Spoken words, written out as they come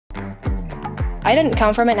I didn't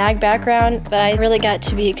come from an ag background, but I really got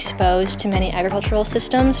to be exposed to many agricultural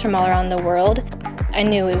systems from all around the world. I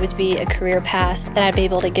knew it would be a career path that I'd be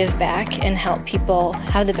able to give back and help people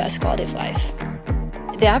have the best quality of life.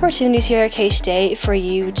 The opportunities here at K-State for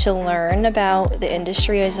you to learn about the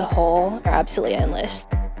industry as a whole are absolutely endless.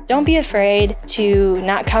 Don't be afraid to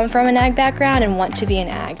not come from an ag background and want to be an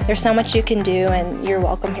ag. There's so much you can do, and you're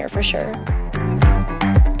welcome here for sure.